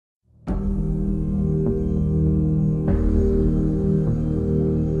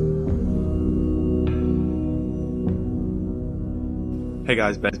Hey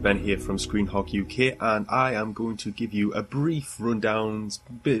guys, Ben here from ScreenHawk UK, and I am going to give you a brief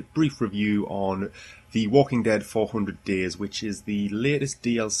brief review on The Walking Dead 400 Days, which is the latest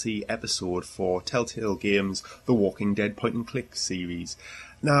DLC episode for Telltale Games' The Walking Dead point-and-click series.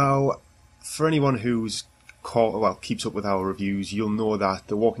 Now, for anyone who's keeps up with our reviews, you'll know that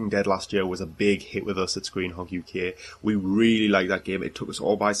The Walking Dead last year was a big hit with us at ScreenHawk UK. We really liked that game. It took us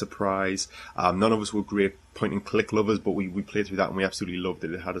all by surprise. None of us were great point-and-click lovers, but we played through that and we absolutely loved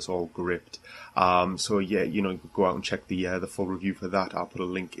it. It had us all gripped. So yeah, go out and check the full review for that. I'll put a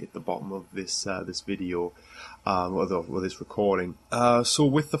link at the bottom of this video. Or this recording. So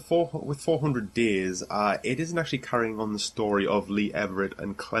with 400 Days, it isn't actually carrying on the story of Lee Everett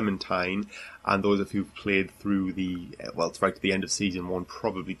and Clementine, and those of you who've played through it's right to the end of season 1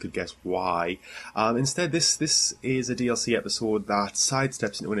 probably could guess why. Instead, this is a DLC episode that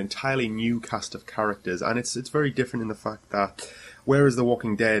sidesteps into an entirely new cast of characters, and it's very different in the fact that whereas The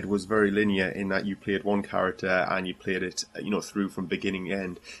Walking Dead was very linear in that you played one character and you played it through from beginning to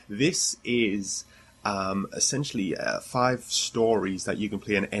end, this is essentially 5 stories that you can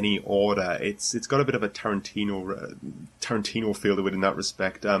play in any order. It's got a bit of a Tarantino feel to it in that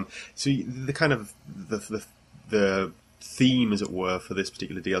respect. So the kind of the theme, as it were, for this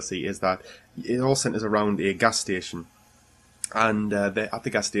particular DLC is that it all centers around a gas station. And at the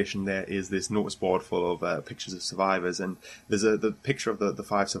gas station there is this notice board full of pictures of survivors, and there's the picture of the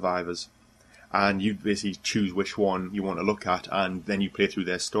 5 survivors. And you basically choose which one you want to look at, and then you play through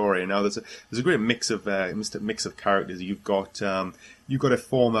their story. And now there's a great mix of characters. You've got a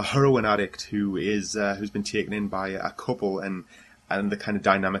former heroin addict who's been taken in by a couple, and the kind of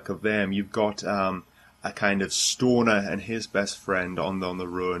dynamic of them. You've got a kind of stoner and his best friend on the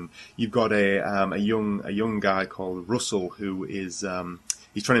run. You've got a young guy called Russell who is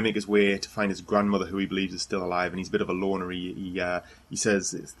he's trying to make his way to find his grandmother, who he believes is still alive, and he's a bit of a loner. He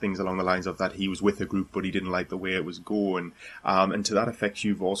says things along the lines of that he was with a group, but he didn't like the way it was going. And to that effect,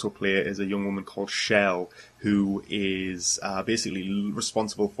 you've also played as a young woman called Shell, who is basically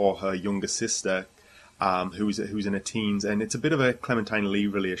responsible for her younger sister, who's in her teens, and it's a bit of a Clementine Lee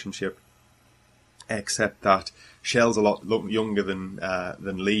relationship, except that Shell's a lot younger than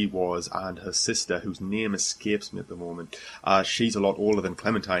Lee was, and her sister, whose name escapes me at the moment, she's a lot older than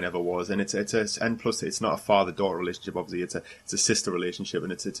Clementine ever was, and plus it's not a father-daughter relationship. Obviously, it's a sister relationship,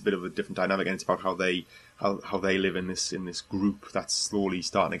 and it's a bit of a different dynamic, and it's about how they live in this group that's slowly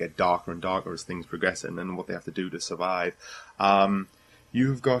starting to get darker and darker as things progress, and what they have to do to survive.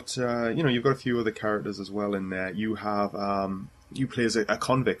 You've got you've got a few other characters as well in there. You have you play as a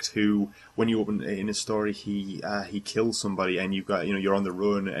convict who, when you open in his story, he kills somebody, and you've got you're on the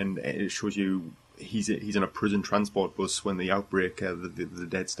run, and it shows you he's in a prison transport bus when the outbreak, the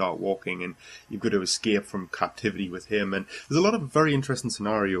dead start walking, and you've got to escape from captivity with him. And there's a lot of very interesting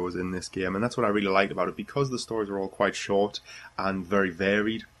scenarios in this game, and that's what I really liked about it, because the stories are all quite short and very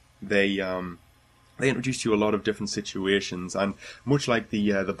varied. They introduced you a lot of different situations, and much like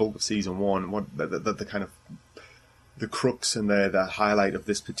the bulk of season 1, what the kind of the crux and the highlight of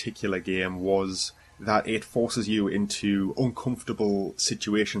this particular game was that it forces you into uncomfortable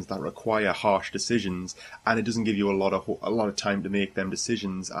situations that require harsh decisions, and it doesn't give you a lot of time to make them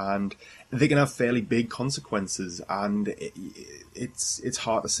decisions, and they can have fairly big consequences, and it's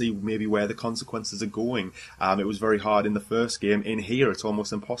hard to see maybe where the consequences are going. It was very hard in the first game. In here, it's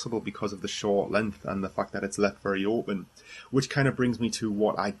almost impossible because of the short length and the fact that it's left very open, which kind of brings me to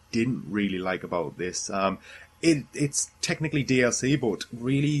what I didn't really like about this. It's technically DLC, but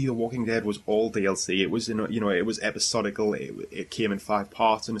really, The Walking Dead was all DLC. It was, it was episodical. It came in 5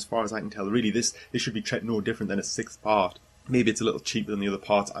 parts, and as far as I can tell, really, this should be treated no different than a 6th part. Maybe it's a little cheaper than the other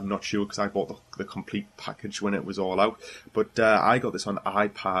parts. I'm not sure, because I bought the complete package when it was all out. But I got this on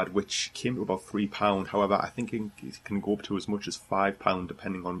iPad, which came to about £3. However, I think it can go up to as much as £5,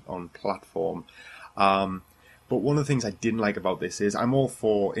 depending on platform. But one of the things I didn't like about this is I'm all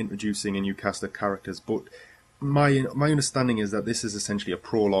for introducing a new cast of characters, but my understanding is that this is essentially a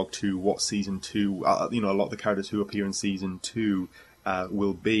prologue to what season 2, a lot of the characters who appear in season 2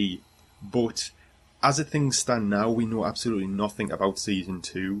 will be. But as things stand now, we know absolutely nothing about season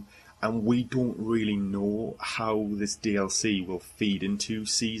 2, and we don't really know how this DLC will feed into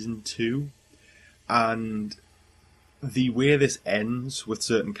season 2. And the way this ends, with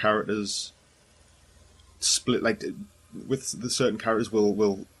certain characters split, with the certain characters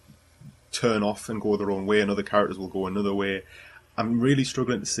will turn off and go their own way, and other characters will go another way. I'm really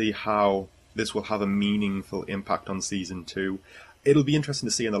struggling to see how this will have a meaningful impact on season 2. It'll be interesting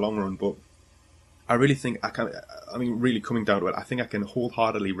to see in the long run, but I really think really coming down to it, I think I can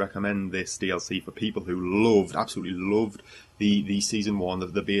wholeheartedly recommend this DLC for people who absolutely loved the season one,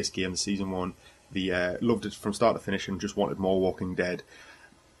 the base game, the season one, loved it from start to finish and just wanted more Walking Dead.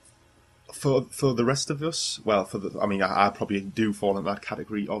 For the rest of us, I probably do fall in that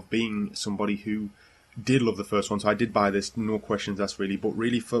category of being somebody who did love the first one, so I did buy this, no questions asked really. But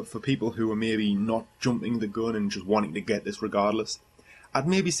really, for people who are maybe not jumping the gun and just wanting to get this regardless, I'd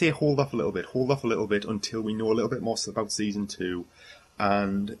maybe say hold off a little bit until we know a little bit more about season 2,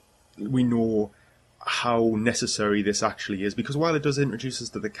 and we know how necessary this actually is. Because while it does introduce us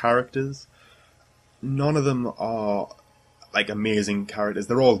to the characters, none of them are like amazing characters.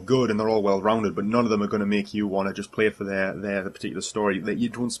 They're all good and they're all well rounded, but none of them are going to make you want to just play for their particular story. That you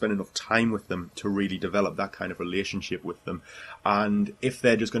don't spend enough time with them to really develop that kind of relationship with them. And if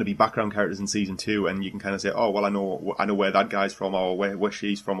they're just going to be background characters in season 2, and you can kind of say, oh well, I know where that guy's from, or where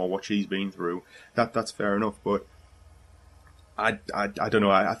she's from, or what she's been through, that's fair enough. But I don't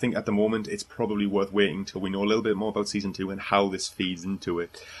know. I think at the moment it's probably worth waiting till we know a little bit more about season 2 and how this feeds into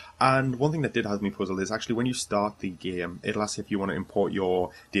it. And one thing that did have me puzzled is actually when you start the game, it'll ask if you want to import your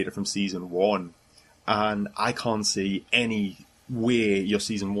data from season 1. And I can't see any way your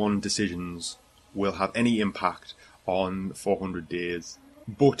season 1 decisions will have any impact on 400 days.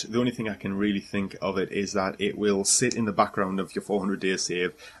 But the only thing I can really think of it is that it will sit in the background of your 400 days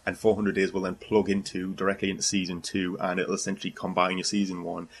save, and 400 days will then plug directly into season 2, and it'll essentially combine your season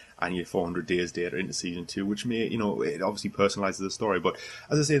 1 and your 400 days data into season 2, which may, it obviously personalizes the story. But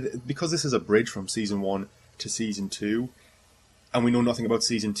as I say, because this is a bridge from season 1 to season 2, and we know nothing about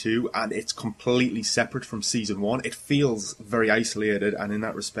season 2, and it's completely separate from season 1, it feels very isolated, and in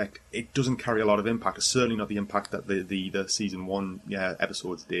that respect, it doesn't carry a lot of impact. It's certainly not the impact that the season 1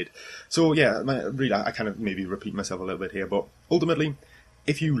 episodes did. So yeah, really, I kind of maybe repeat myself a little bit here, but ultimately,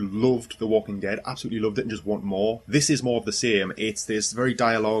 if you loved The Walking Dead, absolutely loved it, and just want more, this is more of the same. It's this very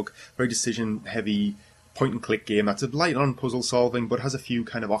dialogue, very decision-heavy, point-and-click game that's light on puzzle solving, but has a few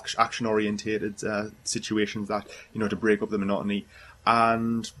kind of action-orientated situations that, to break up the monotony.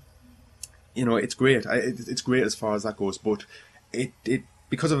 And, it's great. It's great as far as that goes, but it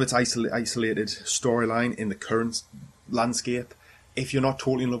because of its isolated storyline in the current landscape, if you're not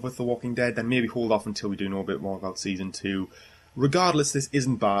totally in love with The Walking Dead, then maybe hold off until we do know a bit more about season 2. Regardless, this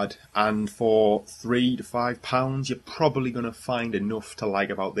isn't bad, and for £3 to £5, you're probably going to find enough to like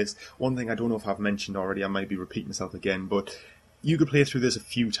about this. One thing I don't know if I've mentioned already, I might be repeating myself again, but you could play through this a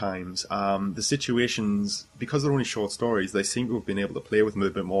few times. The situations, because they're only short stories, they seem to have been able to play with them a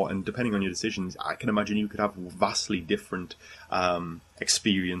bit more, and depending on your decisions, I can imagine you could have vastly different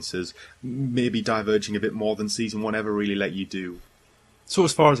experiences, maybe diverging a bit more than Season 1 ever really let you do. So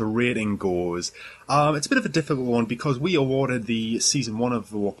as far as a rating goes, it's a bit of a difficult one because we awarded the Season 1 of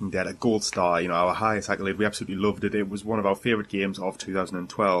The Walking Dead a gold star, our highest accolade. We absolutely loved it. It was one of our favourite games of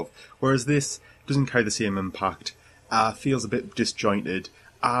 2012. Whereas this doesn't carry the same impact, feels a bit disjointed,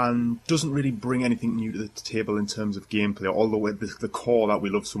 and doesn't really bring anything new to the table in terms of gameplay, although the core that we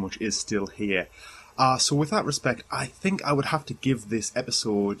love so much is still here. So with that respect, I think I would have to give this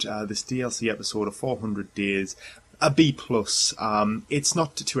episode, this DLC episode of 400 Days, a B+. It's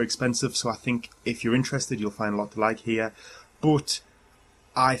not too expensive, so I think if you're interested, you'll find a lot to like here. But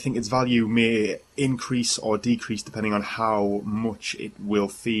I think its value may increase or decrease depending on how much it will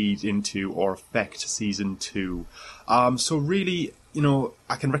feed into or affect Season 2. So really,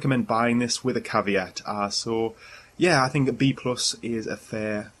 I can recommend buying this with a caveat. So yeah, I think a B+ is a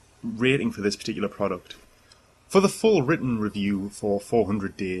fair rating for this particular product. For the full written review for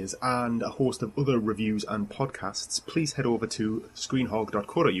 400 Days and a host of other reviews and podcasts, please head over to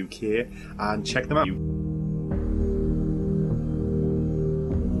screenhog.co.uk and check them out.